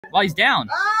While he's down.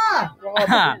 Ah!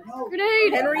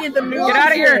 Grenade! Henry is the new. Get out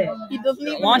of here! He doesn't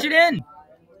even Launch it in.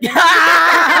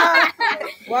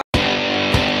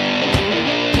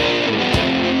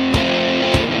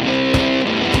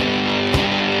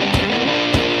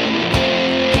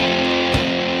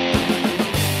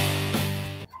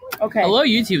 Okay. Hello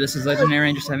YouTube, this is Legendary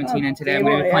Ranger 17 and today I'm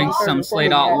going to be playing some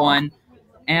Slay.1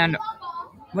 and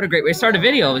what a great way to start a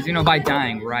video is, by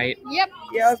dying, right? Yep.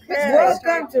 Yeah, okay.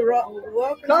 Welcome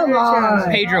to Come on.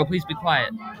 Pedro, please be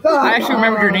quiet. I actually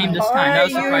remembered your name this time, that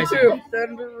was surprising. YouTube,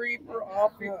 Thunder Reaper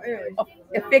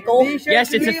a Fickle.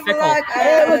 Yes, it's a Fickle.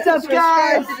 Hey, what's up,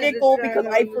 guys? Fickle because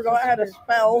I forgot how to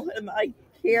spell and I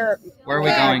can't. Where are we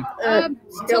going?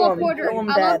 Teleporter. Kill him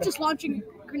I love dead. just launching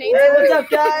grenades. Hey, what's up,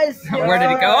 guys? Where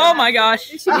did it go? Oh my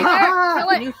gosh! It should be there. Kill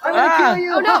it. I'm gonna kill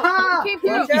you. Oh no! It came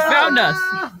through. He's found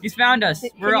us! He's found us!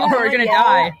 We're gonna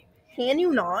die. Can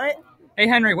you not? Hey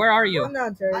Henry, where are you? I'm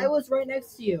not, Terry. I was right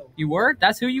next to you. You were?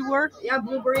 That's who you were? Yeah,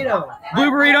 Blue Burrito.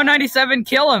 Blue Burrito 97,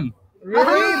 kill him! Really?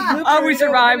 Oh, we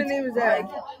survived.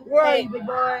 Where are you, big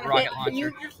boy? Rocket Can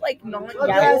you launcher. just not Well,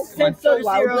 yell guys, since so so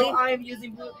loudly? I am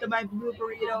using my Blue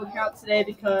Burrito account today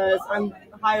because I'm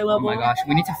higher Oh level. my gosh,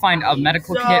 we need to find a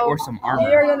medical So, kit or some We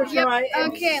are armor. gonna Yep. try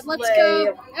and Okay, let's slay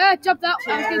go. Jump that.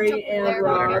 I was gonna jump Terry and there.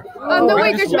 Rod. No,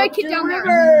 wait, there's a med kit down there.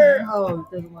 River. Oh,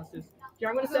 there's a monster. Here,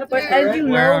 I'm gonna set up But my as you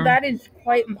Where? know, that is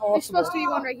quite impossible. There's supposed to be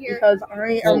one right here. Because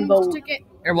I am Someone the took it.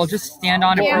 Here, we'll just stand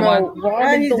on it for a Yeah. while.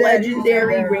 Rod is the He's dead, he's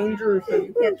legendary dead. ranger, so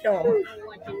you can't kill him.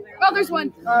 Oh, there's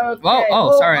one. Okay.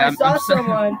 Oh, sorry, I I'm saw so-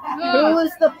 someone. Who Uh,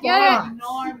 is the Get fox?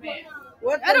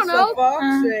 What I don't does know. the fox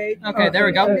say? Okay, there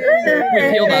we go. We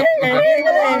healed up. Okay.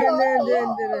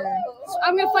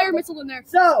 I'm gonna fire a missile in there.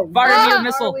 So, Fire me Ah! a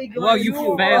missile. are we going Well, you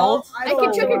to- failed. I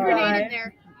can chuck a grenade in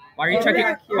there. Why are you checking?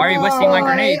 Why are you wasting my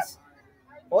grenades?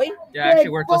 Boy, It actually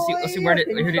worked. Let's see who did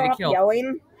it stop kill?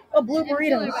 yelling. A blue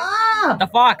burrito. Ah! The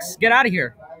fox. Get out of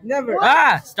here. Never.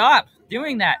 Ah, stop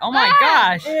doing that. Oh my Ah!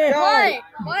 gosh. Why?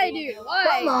 Why, dude?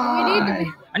 Why? Come on. We need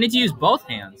to. I need to use both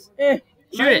hands. Eh.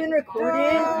 Shoot it. Even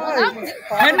recording.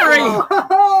 Henry!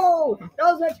 Oh, that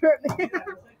was my turn.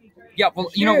 Yeah, well,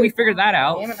 we figured that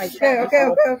out. Damn it, I Okay.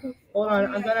 Hold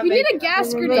on, I'm gonna We need make a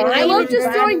gas grenade. I love just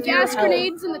throwing gas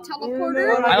grenades in the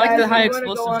teleporter. I like the high I'm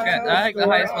gonna explosives. go on I like the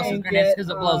high explosive and grenades get, because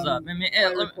it blows up. I mean, my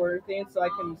it, recorder thing so I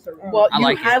can survive. Well, I you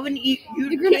like it. haven't you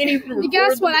The can't even You record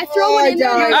guess what? the- I throw one in there.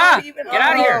 Ah! Even- Get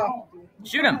out of here. Oh.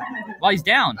 shoot him while he's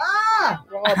down. Ah!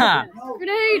 Ah,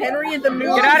 Grenade. Henry is the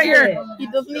new. Get out of here. He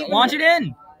doesn't even launch it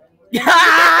in. Henry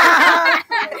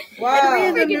Wow.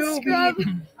 is a Freaking newbie. scrub.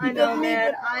 I know,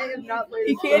 man. I have not played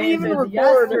He this can't game even since record.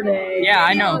 yesterday. Yeah,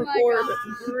 I know. Oh my Record.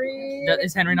 God. Green.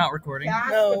 Is Henry not recording?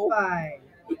 Gasified.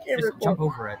 He can't Just record. jump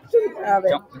over it. Have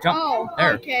it. Jump. Oh,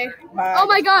 There. okay. Bye. Oh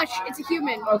my gosh, it's a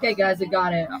human. Okay, guys, I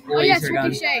got it. Oh yeah, it's Laser gun.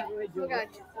 Ricochet. Oh gosh.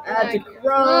 Add to Chrome.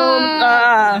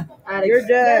 Ah, Add You're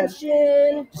dead.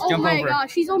 extension. just Oh jump my over.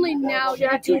 gosh, he's only now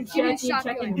Checking. give me a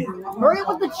shotgun. Hurry up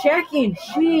with the checking.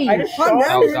 Jeez. I just shot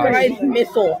Oh, this gosh. guy's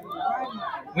missile.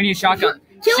 We need a shotgun.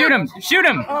 Shoot him! Shoot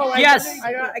him! Oh, Yes!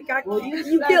 I got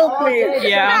you killed me.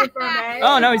 Yeah.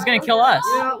 Oh no, he's gonna kill us.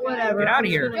 Yeah, whatever. Get outta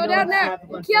here. Go down there.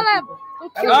 Go kill him. Go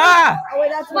kill him. Ah! Oh,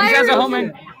 wait, that's He Fire has a him.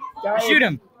 homing. Guys, Shoot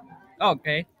him. Oh,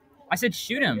 okay. I said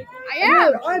shoot him. I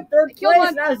am. Dude, I'm third Kill place,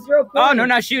 one. now 0 points. Oh no,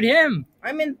 not shoot him.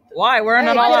 I'm in. Why? We're in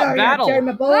an Hey, all-out get out of here, battle. Terry,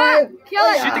 my boy. Ah, kill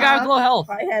it. Shoot the guy with low health.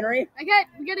 Hi, Henry. Okay,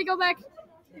 we gotta go back.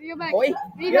 We gotta go back. Boy.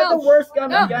 We need You have the help. worst gun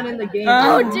No. in the game.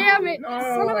 Oh damn it! No,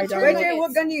 Son of I a don't. turd Wait, Jay, what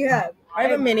nuggets. gun do you have? I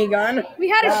have a minigun. We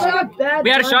had a That's shot. not a bad We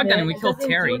had a gun, shotgun man. and we It killed doesn't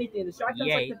do Terry. anything. The shotgun's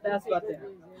Yay. like the best weapon.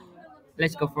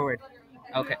 Let's go forward.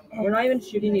 Okay. We're not even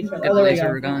shooting each other. Get Oh, the there we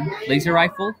laser go. gun. Laser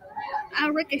rifle.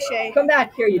 Ricochet. Come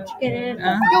back here, you chicken.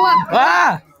 Go up.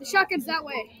 Ah! The shotgun's that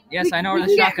way. Yes, I know where we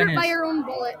the can shotgun get hurt by is. your own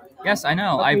bullet. Yes, I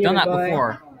know. Up I've here, done that boy.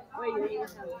 before.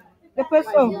 The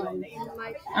pistol.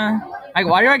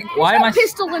 Why am I?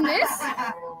 Pistol in this?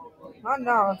 Oh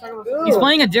no. He's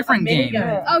playing a different game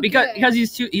minigun. Okay. because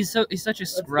he's such a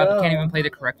scrub. He go. can't even play the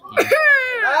correct game.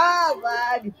 Ah,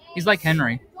 lag. He's like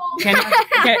Henry. Can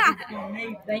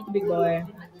Thank you, big boy.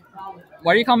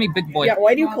 why do you call me big boy? Yeah,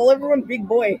 why do you call everyone big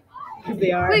boy? Because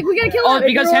they are. Wait, we gotta kill Oh, him.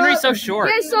 because Henry's so short.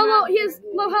 He has so low. He has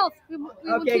low health. We will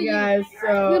kill Okay, you. guys, We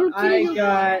so will kill I you.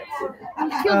 got We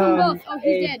killed them both. Oh,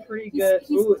 he's a dead. pretty He's- good.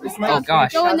 he's- Ooh, this might Oh,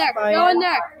 gosh. Go in there. Go in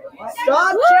there.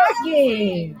 Stop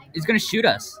checking. He's gonna shoot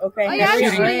us. Okay, Oh, yeah, I'm Henry,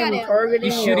 shooting I am at him.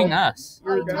 targeting He's shooting you. us.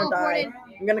 Oh, he You're gonna die. teleported.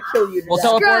 I'm gonna kill you. to We'll death.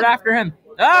 teleport Scrub. after him.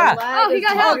 Ah! Oh, he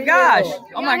got help. Oh gosh!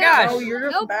 Oh He my got help. Oh, gosh! you're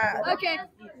just Nope. bad. Okay.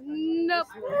 Nope.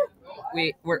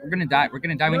 We're gonna die. We're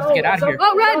gonna die. We need to get out of here.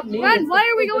 Oh, run! Why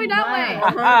are we going that way?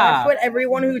 That's what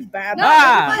everyone who's bad. No.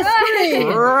 Ah!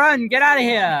 Run. Run! Get out of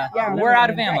here! Yeah, We're out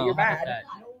of never mind. ammo. You're How about bad. that?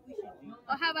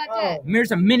 Oh, how about that?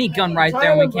 There's a minigun right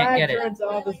there, and we can't get it.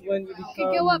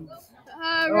 Okay, go up.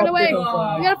 Run away. We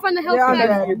gotta find the health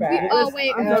pack. Oh,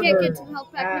 wait. We can't get to the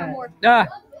health pack no more. Ah!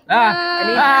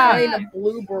 Ah! I need a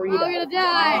blue Oh, burrito. we're gonna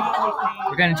die.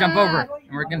 We're gonna jump over,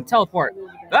 and we're gonna teleport.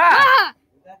 Ah!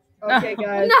 Ah! Okay,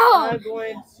 guys. No! I'm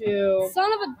going to.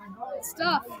 Son of a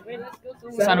stuff.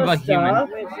 Son of a human.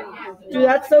 Dude,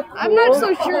 that's so cool. I'm not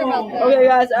so sure about that. Okay,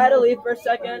 guys, I had to leave for a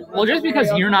second. Well, just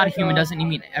because you're not a human doesn't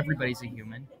mean everybody's a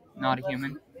human. Not a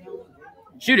human.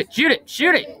 Shoot it! Shoot it!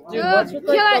 Shoot it! Dude, what's with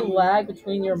like Kill the it. lag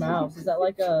between your mouse? Is that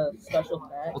like a special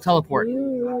thing? We'll teleport.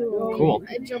 Cool.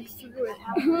 I jumped through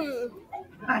it.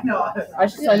 I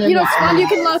should sign in. You know, Spawn, you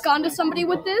can lock onto somebody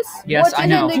with this. Yes, I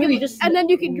know. And then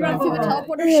you can run through the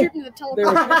teleporter, shoot into the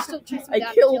teleporter, and still chase him I down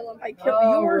and killed. kill him. I killed.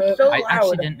 You were so I actually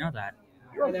loud. didn't know that.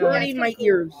 You were hurting my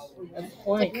ears. That's the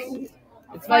point.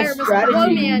 It's my Fire missile. strategy. Whoa,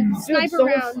 man. Dude, Sniper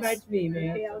someone rounds. sniped me,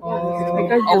 man. Because Oh,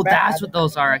 you're that's bad. what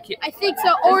those are. I think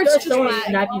so, or it's Just just someone lag.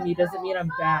 sniping me doesn't mean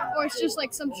I'm bad. Or it's just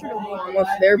like some sort of lag.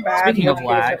 Unless they're bad. Speaking of in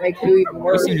which case lag, it makes you even We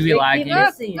worse. seem to be lagging.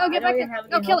 Up. Go, get back there.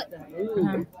 Go, kill it.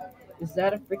 Ooh. Is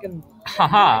that a freaking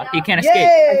Haha, he can't escape.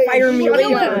 Yay! Fire me Kill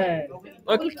later.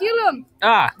 Look. We'll kill him.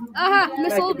 Ah! Aha,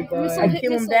 missile I hit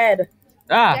kill him missile. dead.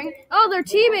 Ah! Dang. Oh, they're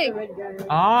teaming.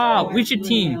 Ah! We should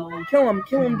team. Kill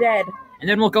him dead. And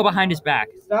then we'll go behind his back.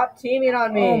 Stop teaming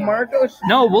on me. Oh, Marcos.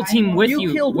 No, we'll team with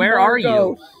you. killed Where are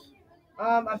you?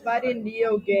 Marcos. I'm fighting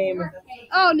Neo Game.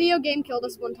 Oh, Neo Game killed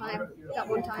us one time. That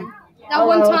one time. That Hello,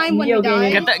 one it's time when we Neo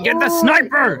Game. died. Get the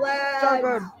sniper!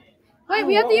 Wait,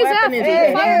 we have to What use F. weapon is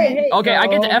it? Fire. Okay, I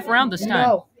get the F round this time.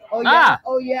 No. Oh yeah. Ah!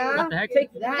 Oh yeah. What the heck?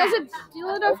 Take Does that. it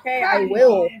deal enough? Okay, I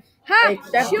will. Ha!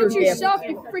 Accept Shoot your gift. yourself,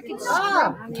 you freaking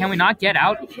Ah! Can we not get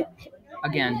out?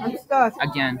 Again. I'm stuck.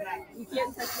 Again.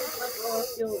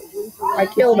 I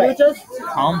killed You it. just.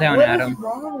 Calm down, What is Adam.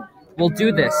 wrong? We'll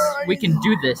do this. We can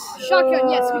do this. Shotgun,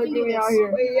 yes, we can do this.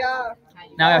 Yeah.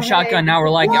 Now we have shotgun. Now we're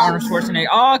like Arnold Schwarzenegger.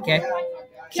 Oh, okay. Shoot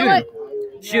Kill him.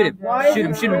 it. Shoot him. Why Shoot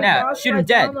him. is Shoot him it now. so Shoot him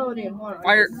dead. downloading? Hold on.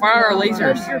 Fire our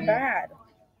lasers. You're bad.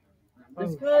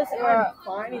 Just because I'm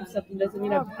finding something doesn't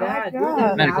mean I'm bad. You're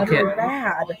the Medical bad kit. You're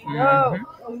bad. Mhm.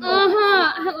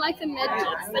 I like the med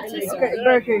kits. That's just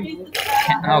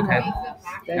Okay.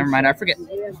 Never mind. I forget what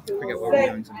we were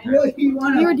doing.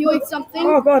 Sometimes. We were doing something.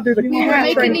 Oh god, there's a We were cat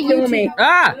making trying to a kill YouTube- me.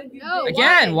 Ah! No,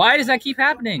 Again. Why does that keep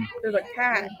happening? There's a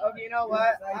cat. Okay, you know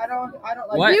what? I don't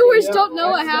like What? Viewers this don't know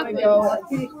what I'm happened. gonna go-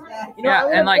 You know, Yeah,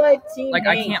 I'm and gonna play team like,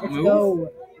 I mates. can't Let's move?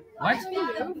 go. What?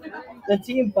 The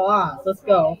team boss. Let's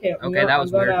go. Okay. Okay, that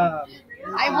was weird. I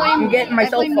blame I'm getting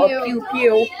myself I blame a you. pew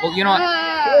pew. Well, you know what?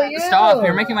 Yeah. Stop.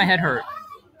 You're making my head hurt.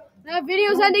 That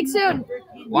video's ending soon.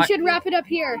 Why? We should wrap it up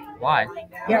here. Why?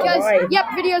 Yeah, Because, why? yep,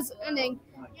 video's ending.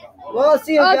 Well,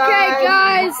 see you Okay, guys.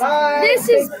 guys, Bye. this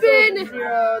has Thanks, been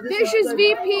Zero. This Vicious is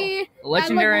VP.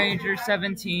 Legendary Ranger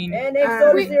 17. And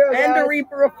X0, And the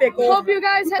Reaper of Fickle. Hope you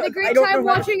guys had a I great don't time know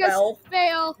how to watching us spell.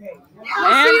 fail. We'll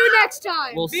And see you next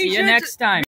time. We'll see you next time.